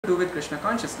do with Krishna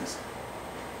consciousness.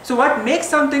 So what makes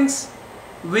some things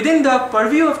within the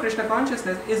purview of Krishna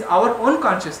consciousness is our own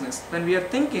consciousness. When we are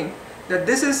thinking that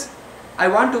this is, I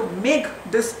want to make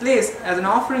this place as an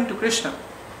offering to Krishna,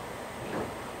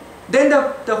 then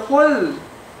the whole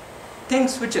thing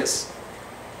switches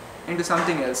into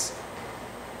something else.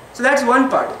 So that's one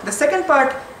part. The second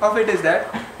part of it is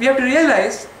that we have to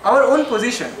realize our own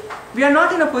position. We are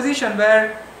not in a position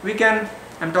where we can,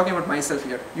 I'm talking about myself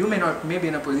here, you may be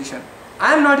in a position.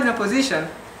 I am not in a position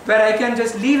where I can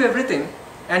just leave everything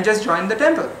and just join the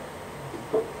temple.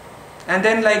 And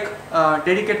then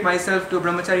dedicate myself to a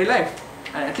brahmachari life.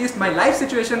 And at least my life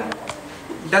situation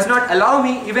does not allow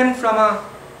me, even from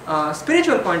a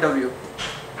spiritual point of view.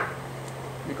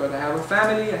 Because I have a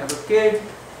family, I have a kid,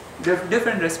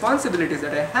 different responsibilities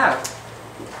that I have.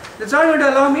 It's not going to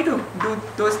allow me to do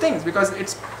those things, because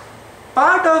it's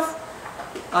part of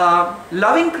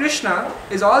loving Krishna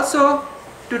is also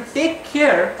to take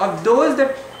care of those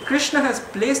that Krishna has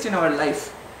placed in our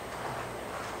life.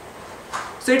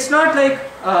 So it's not like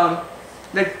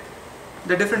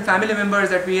the different family members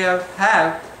that we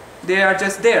have, they are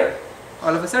just there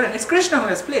all of a sudden. It's Krishna who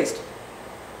has placed.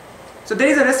 So there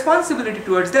is a responsibility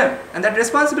towards them, and that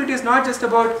responsibility is not just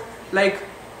about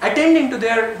attending to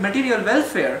their material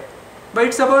welfare, but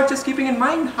it's about just keeping in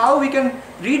mind how we can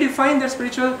redefine their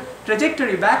spiritual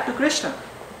trajectory back to Krishna.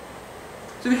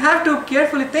 So we have to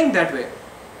carefully think that way.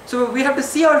 So we have to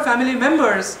see our family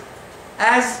members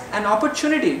as an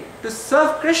opportunity to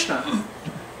serve Krishna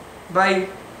by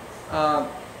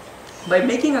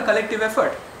making a collective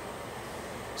effort.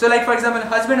 So for example,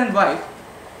 husband and wife,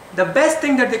 the best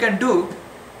thing that they can do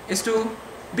is to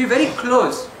be very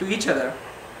close to each other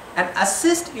and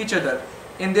assist each other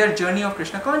in their journey of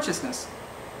Krishna consciousness.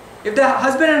 If the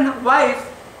husband and wife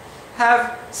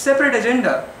have separate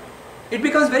agenda, it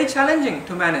becomes very challenging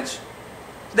to manage.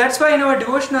 That's why in our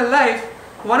devotional life,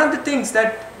 one of the things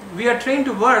that we are trained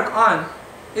to work on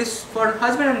is for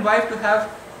husband and wife to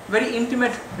have very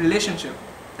intimate relationship.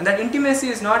 And that intimacy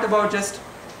is not about just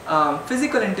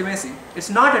physical intimacy. It's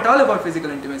not at all about physical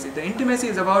intimacy. The intimacy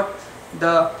is about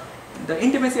the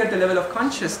intimacy at the level of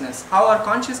consciousness, how our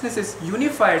consciousness is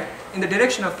unified in the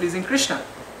direction of pleasing Krishna.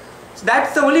 So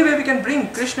that's the only way we can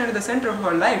bring Krishna into the center of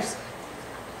our lives.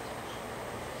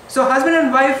 So husband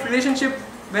and wife relationship,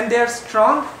 when they are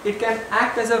strong, it can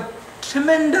act as a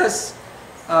tremendous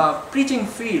preaching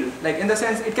field. In the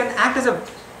sense, it can act as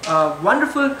a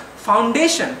wonderful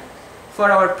foundation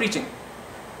for our preaching.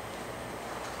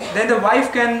 Then the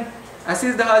wife can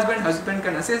assist the husband, husband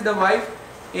can assist the wife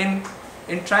in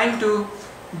trying to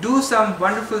do some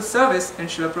wonderful service in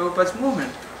Srila Prabhupada's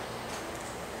movement.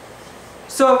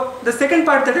 So the second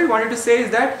part that I wanted to say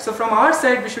is that, so from our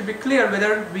side we should be clear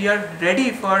whether we are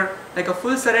ready for a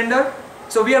full surrender.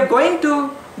 So we are going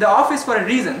to the office for a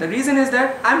reason. The reason is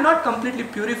that I am not completely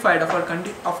purified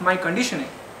of my conditioning.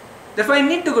 Therefore I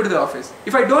need to go to the office.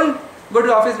 If I don't go to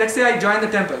the office, let's say I join the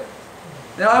temple,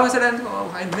 then all of a sudden,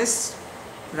 I miss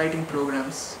writing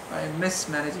programs, I miss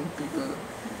managing people,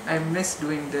 I miss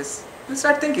doing this. You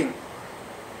start thinking,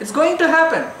 it's going to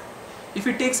happen if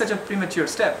you take such a premature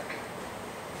step.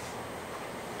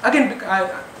 Again,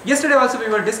 yesterday also we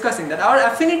were discussing that our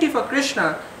affinity for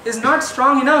Krishna is not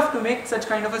strong enough to make such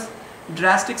kind of a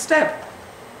drastic step.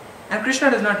 And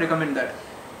Krishna does not recommend that.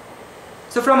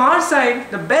 So from our side,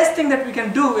 the best thing that we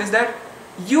can do is that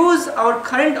use our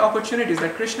current opportunities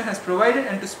that Krishna has provided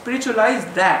and to spiritualize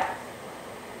that.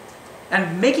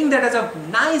 And making that as a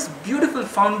nice, beautiful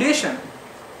foundation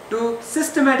to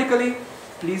systematically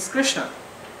please Krishna.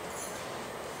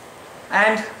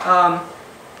 And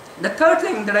the third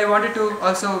thing that I wanted to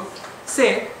also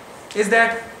say is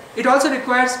that it also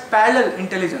requires parallel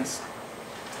intelligence.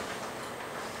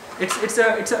 It's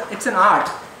an art.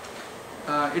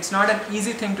 It's not an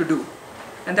easy thing to do.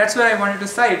 And that's where I wanted to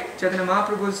cite Chaitanya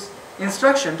Mahaprabhu's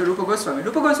instruction to Rupa Goswami.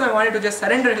 Rupa Goswami wanted to just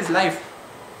surrender his life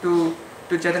to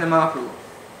Chaitanya Mahaprabhu.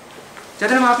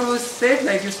 Chaitanya Mahaprabhu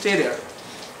said, you stay there.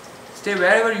 Stay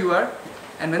wherever you are,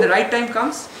 and when the right time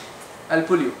comes, I'll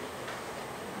pull you.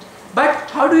 But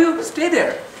how do you stay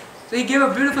there? So he gave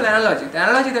a beautiful analogy. The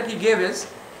analogy that he gave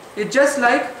is, it's just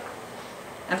like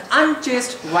an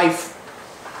unchaste wife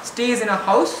stays in a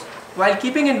house while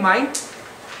keeping in mind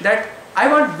that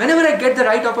whenever I get the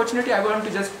right opportunity, I want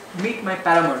to just meet my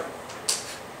paramour.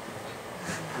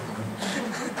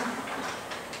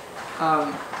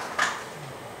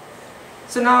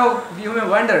 So now you may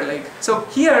wonder, so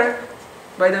here,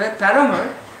 by the way,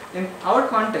 paramour in our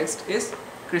context is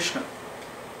Krishna.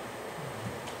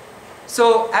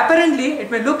 So apparently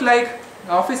it may look like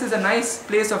the office is a nice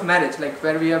place of marriage,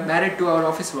 where we are married to our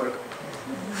office work.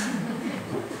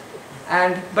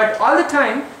 But all the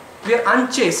time we are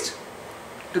unchaste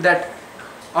to that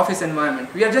office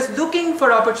environment. We are just looking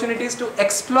for opportunities to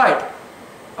exploit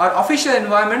our official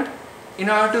environment in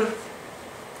order to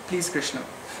please Krishna.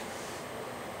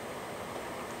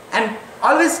 And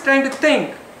always trying to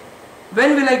think,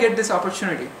 when will I get this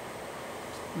opportunity?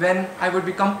 When I would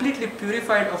be completely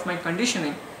purified of my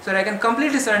conditioning, so that I can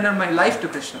completely surrender my life to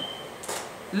Krishna.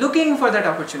 Looking for that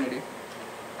opportunity,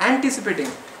 anticipating,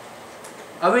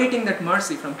 awaiting that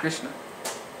mercy from Krishna.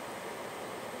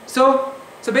 So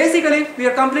basically we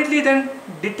are completely then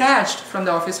detached from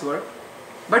the office work,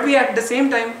 but we at the same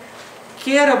time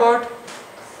care about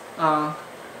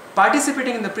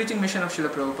participating in the preaching mission of Srila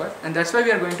Prabhupada, and that's why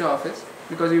we are going to office,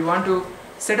 because we want to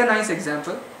set a nice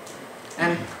example,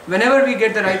 and whenever we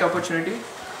get the right opportunity,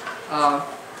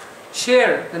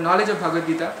 share the knowledge of Bhagavad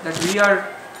Gita that we are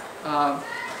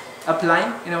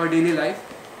applying in our daily life,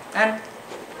 and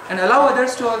allow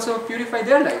others to also purify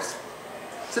their lives.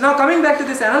 So now coming back to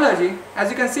this analogy, as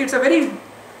you can see, it's a very,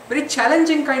 very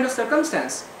challenging kind of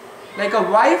circumstance. Like a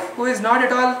wife who is not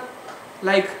at all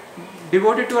like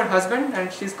devoted to her husband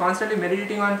and she's constantly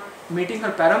meditating on meeting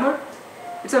her paramour.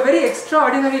 It's a very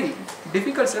extraordinary,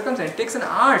 difficult circumstance. It takes an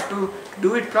art to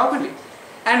do it properly.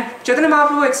 And Chaitanya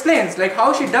Mahaprabhu explains like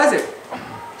how she does it.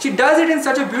 She does it in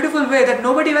such a beautiful way that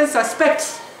nobody even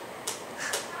suspects.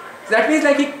 That means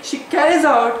like she carries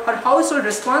out her household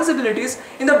responsibilities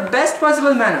in the best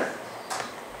possible manner.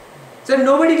 So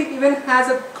nobody even has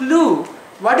a clue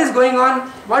what is going on,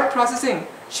 what processing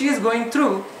she is going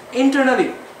through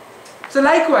internally. So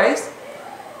likewise,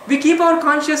 we keep our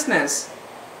consciousness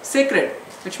sacred,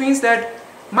 which means that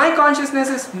my consciousness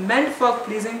is meant for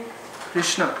pleasing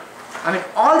Krishna. I mean,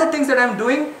 all the things that I am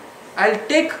doing, I'll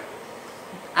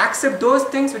accept those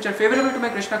things which are favorable to my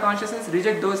Krishna consciousness,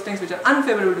 reject those things which are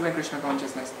unfavorable to my Krishna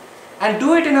consciousness, and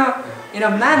do it in a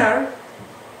manner,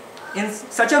 in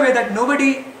such a way that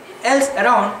nobody else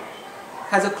around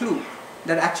has a clue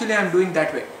that actually I am doing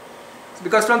that way.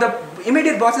 Because from the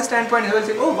immediate boss's standpoint, he will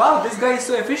say, oh wow, this guy is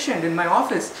so efficient in my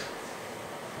office,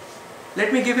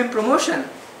 let me give him promotion.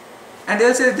 And they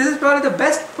will say, this is probably the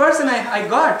best person I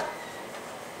got.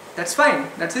 That's fine,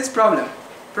 that's his problem.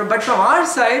 But from our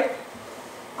side,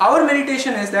 our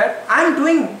meditation is that I am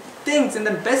doing things in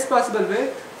the best possible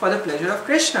way for the pleasure of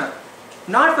Krishna,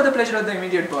 not for the pleasure of the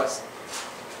immediate boss.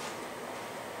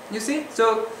 You see?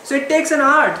 So it takes an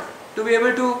art to be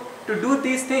able to do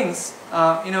these things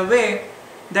in a way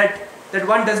that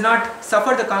one does not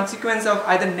suffer the consequence of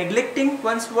either neglecting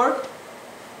one's work,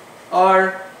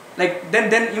 or like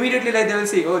then immediately like they will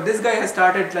see, oh, this guy has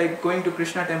started like going to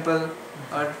Krishna temple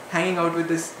or hanging out with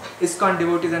this ISKCON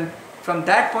devotees, and from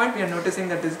that point we are noticing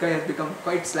that this guy has become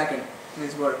quite slackened in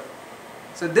his work.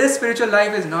 So this spiritual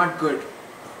life is not good.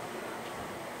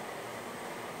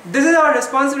 This is our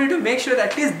responsibility to make sure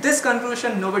that at least this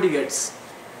conclusion nobody gets.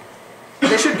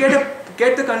 They should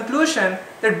get the conclusion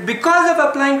that because of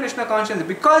applying Krishna consciousness,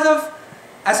 because of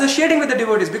associating with the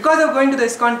devotees, because of going to the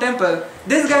ISKCON temple,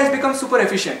 this guy has become super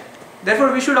efficient.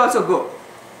 Therefore we should also go.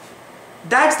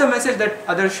 That's the message that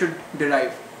others should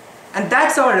derive. And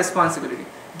that's our responsibility.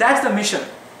 That's the mission.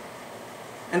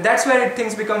 And that's where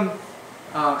things become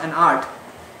an art.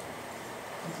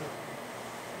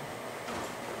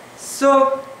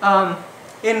 So,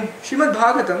 in Srimad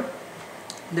Bhagavatam,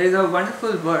 there is a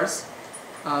wonderful verse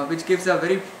which gives a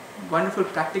very wonderful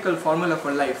practical formula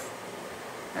for life.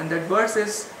 And that verse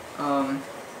is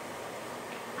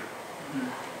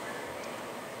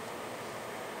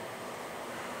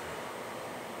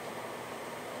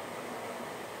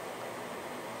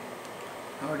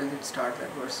how does it start, that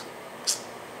verse?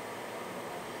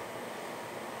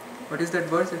 What is that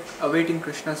verse? Awaiting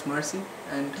Krishna's mercy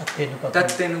and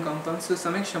Tattenu Kampam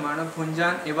Susamikshmana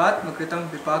Bhunjan Evatma Kritam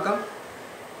Vipakam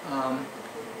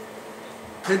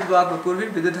Hridvag Vapurvi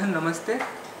Vidadhan Namaste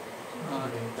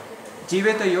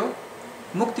Jivetayo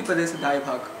Mukti Padesa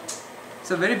Daibhag.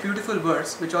 It's a very beautiful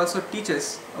verse which also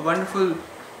teaches a wonderful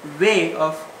way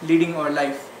of leading our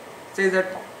life. It says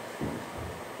that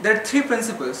there are three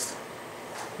principles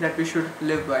that we should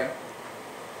live by.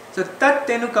 So tat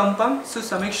tenu kampam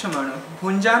susamikshamana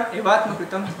bhunjan evatma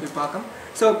kritam vipakam.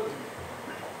 So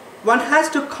one has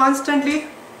to constantly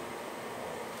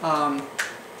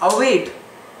await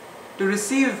to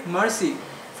receive mercy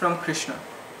from Krishna.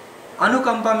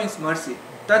 Anukampam is mercy.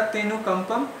 Tat tenu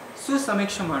kampam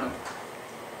susamikshamana.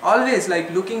 Always like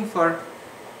looking for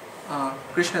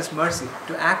Krishna's mercy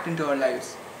to act into our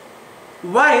lives.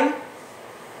 While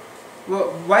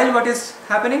what is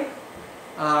happening?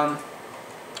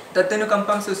 Tattenu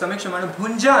kampam susamikshamana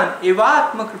bhunjan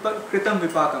evatma kritam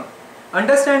vipakam.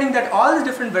 understanding that all the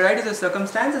different varieties of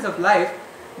circumstances of life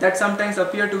that sometimes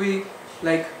appear to be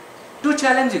like too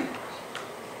challenging,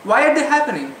 why are they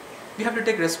happening? We have to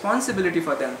take responsibility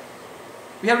for them.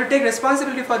 We have to take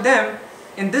responsibility for them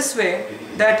in this way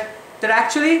that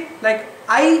actually, like,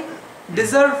 I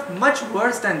deserve much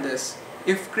worse than this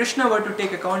if Krishna were to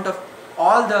take account of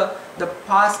all the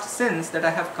past sins that I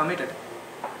have committed.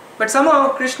 But somehow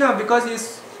Krishna, because he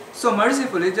is so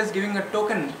merciful, is just giving a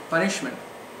token punishment.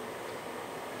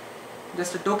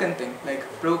 Just a token thing. Like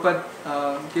Prabhupada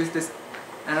gives this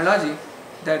analogy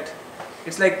that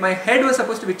it's like my head was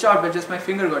supposed to be chopped, but just my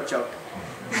finger got chopped.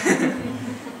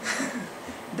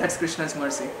 That's Krishna's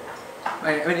mercy.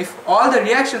 I mean, if all the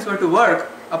reactions were to work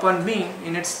upon me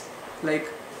in its like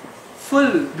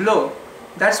full blow,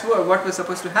 that's what was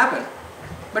supposed to happen.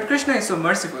 But Krishna is so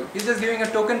merciful. He's just giving a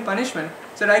token punishment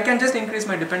so that I can just increase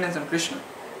my dependence on Krishna.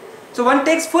 So one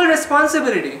takes full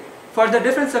responsibility for the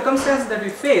different circumstances that we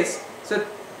face. So,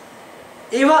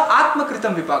 eva atma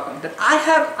kritam vipakam, that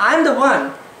I am the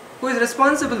one who is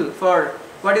responsible for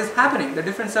what is happening, the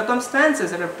different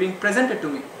circumstances that are being presented to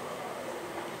me.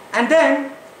 And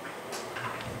then,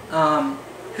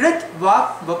 hrit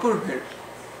vak vapurbhir,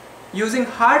 using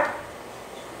heart,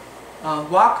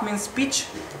 vak means speech,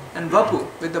 and vapu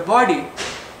with the body,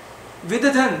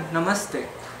 vidadhan namaste,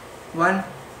 one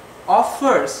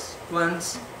offers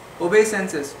one's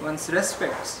obeisances, one's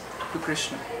respects to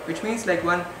Krishna, which means like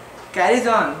one carries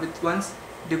on with one's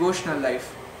devotional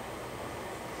life,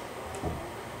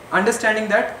 understanding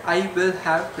that I will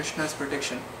have Krishna's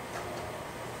protection.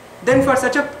 Then for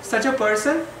such a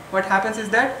person, what happens is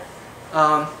that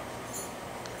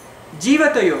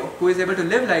Jivatayo, who is able to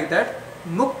live like that,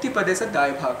 Mukti Padesa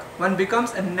Daibhag, one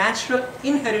becomes a natural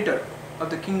inheritor of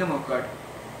the kingdom of God,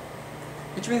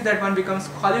 which means that one becomes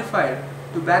qualified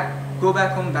to go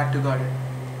back home, back to God.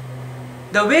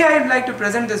 The way I would like to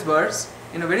present this verse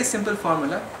in a very simple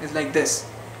formula is like this,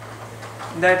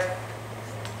 that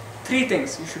three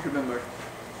things you should remember,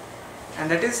 and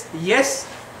that is yes,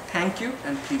 thank you,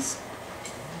 and please.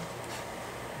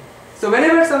 So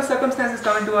whenever some circumstances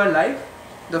come into our life,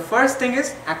 the first thing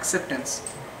is acceptance.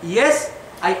 Yes,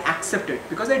 I accept it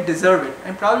because I deserve it,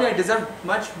 and probably I deserve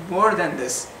much more than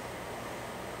this.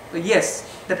 So yes,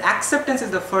 that acceptance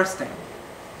is the first thing.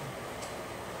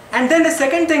 And then the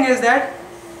second thing is that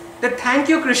thank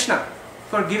you Krishna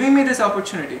for giving me this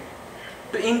opportunity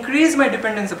to increase my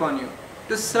dependence upon you,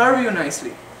 to serve you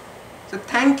nicely. So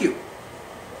thank you.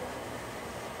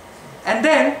 And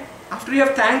then after you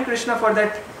have thanked Krishna for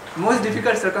that most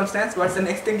difficult circumstance, what's the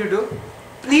next thing to do?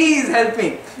 Please help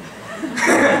me.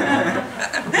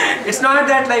 It's not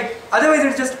that like, otherwise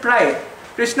it's just pride.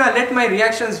 Krishna, let my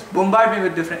reactions bombard me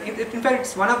with different. In fact,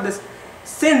 it's one of the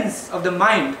sins of the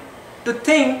mind to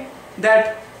think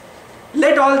that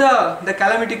let all the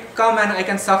calamity come and I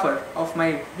can suffer of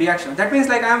my reaction. That means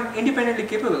like I am independently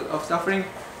capable of suffering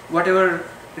whatever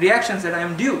reactions that I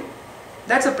am due.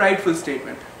 That's a prideful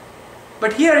statement.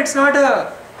 But here it's not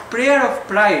a prayer of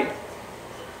pride.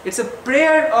 It's a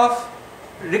prayer of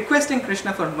requesting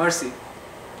Krishna for mercy.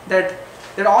 That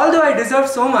although I deserve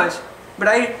so much, but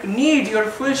I need your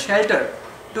full shelter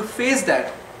to face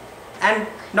that. And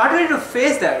not only to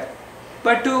face that,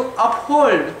 but to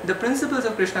uphold the principles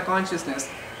of Krishna consciousness.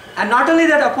 And not only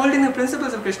that, upholding the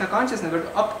principles of Krishna consciousness,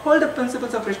 but uphold the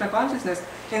principles of Krishna consciousness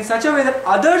in such a way that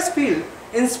others feel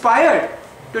inspired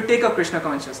to take up Krishna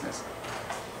consciousness.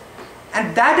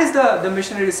 And that is the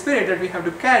missionary spirit that we have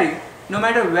to carry no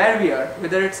matter where we are,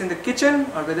 whether it's in the kitchen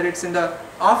or whether it's in the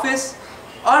office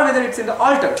or whether it's in the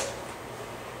altar.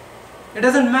 It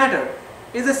doesn't matter.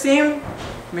 It's the same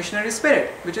missionary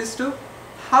spirit, which is to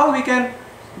how we can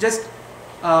just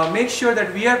make sure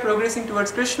that we are progressing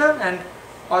towards Krishna and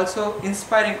also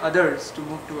inspiring others to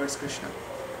move towards Krishna.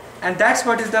 And that's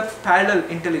what is the parallel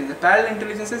intelligence. The parallel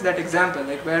intelligence is that example,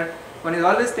 like where one is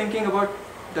always thinking about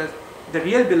the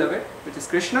real beloved, which is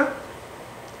Krishna,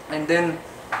 and then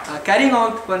carrying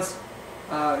out one's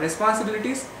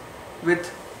responsibilities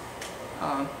with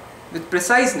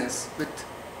preciseness, with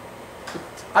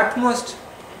utmost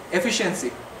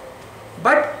efficiency,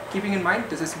 but keeping in mind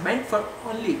this is meant for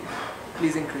only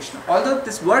pleasing Krishna. Although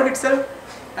this work itself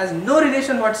has no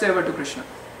relation whatsoever to Krishna,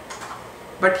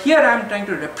 but here I am trying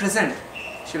to represent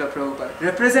Srila Prabhupada,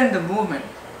 represent the movement.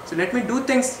 So let me do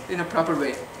things in a proper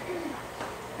way,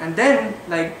 and then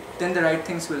the right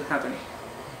things will happen.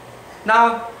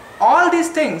 Now all these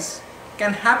things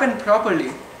can happen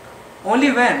properly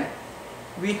only when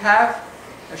we have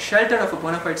a shelter of a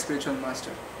bona fide spiritual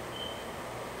master.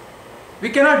 We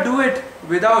cannot do it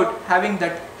without having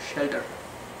that shelter.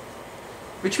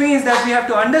 Which means that we have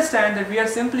to understand that we are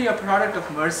simply a product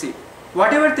of mercy.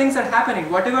 whatever things are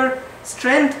happening, whatever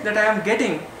strength that I am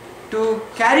getting to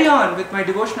carry on with my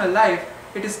devotional life,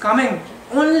 it is coming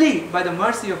only by the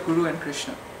mercy of Guru and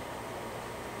Krishna.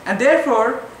 And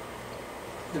therefore,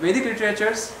 the Vedic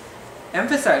literatures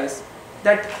emphasize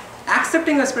that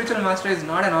accepting a spiritual master is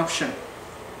not an option.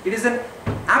 It is an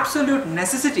absolute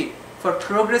necessity for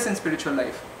progress in spiritual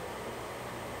life.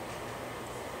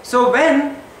 So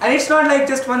and it's not like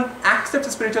just one accepts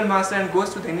a spiritual master and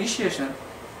goes through the initiation,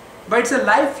 but it's a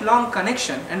lifelong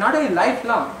connection, and not only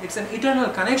lifelong, it's an eternal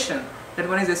connection that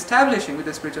one is establishing with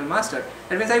the spiritual master.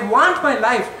 That means I want my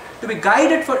life to be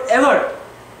guided forever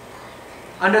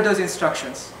under those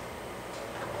instructions.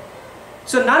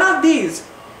 So none of these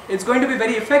is going to be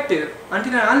very effective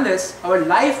until and unless our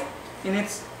life in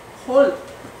its whole,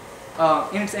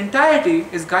 in its entirety,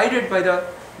 is guided by the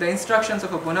instructions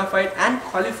of a bona fide and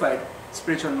qualified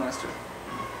spiritual master.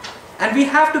 And we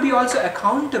have to be also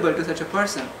accountable to such a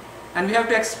person, and we have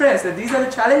to express that these are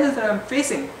the challenges that I am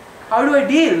facing. How do I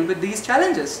deal with these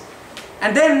challenges?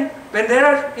 And then when there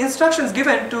are instructions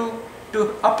given to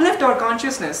uplift our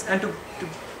consciousness and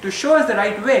to show us the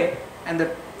right way and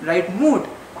the right mood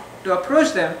to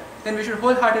approach them, then we should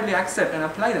wholeheartedly accept and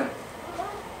apply them.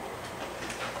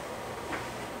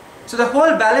 So the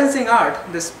whole balancing art,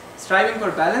 this striving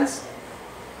for balance,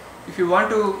 if you want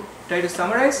to try to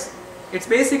summarize, it's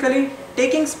basically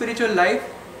taking spiritual life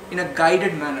in a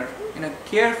guided manner, in a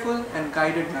careful and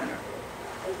guided manner.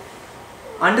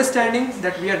 Understanding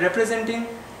that we are representing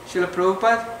Srila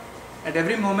Prabhupada at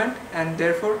every moment, and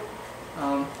therefore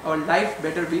our life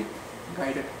better be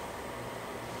guided.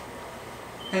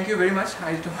 Thank you very much.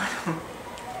 I don't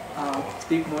want to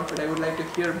speak more, but I would like to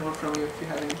hear more from you if you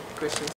have any questions.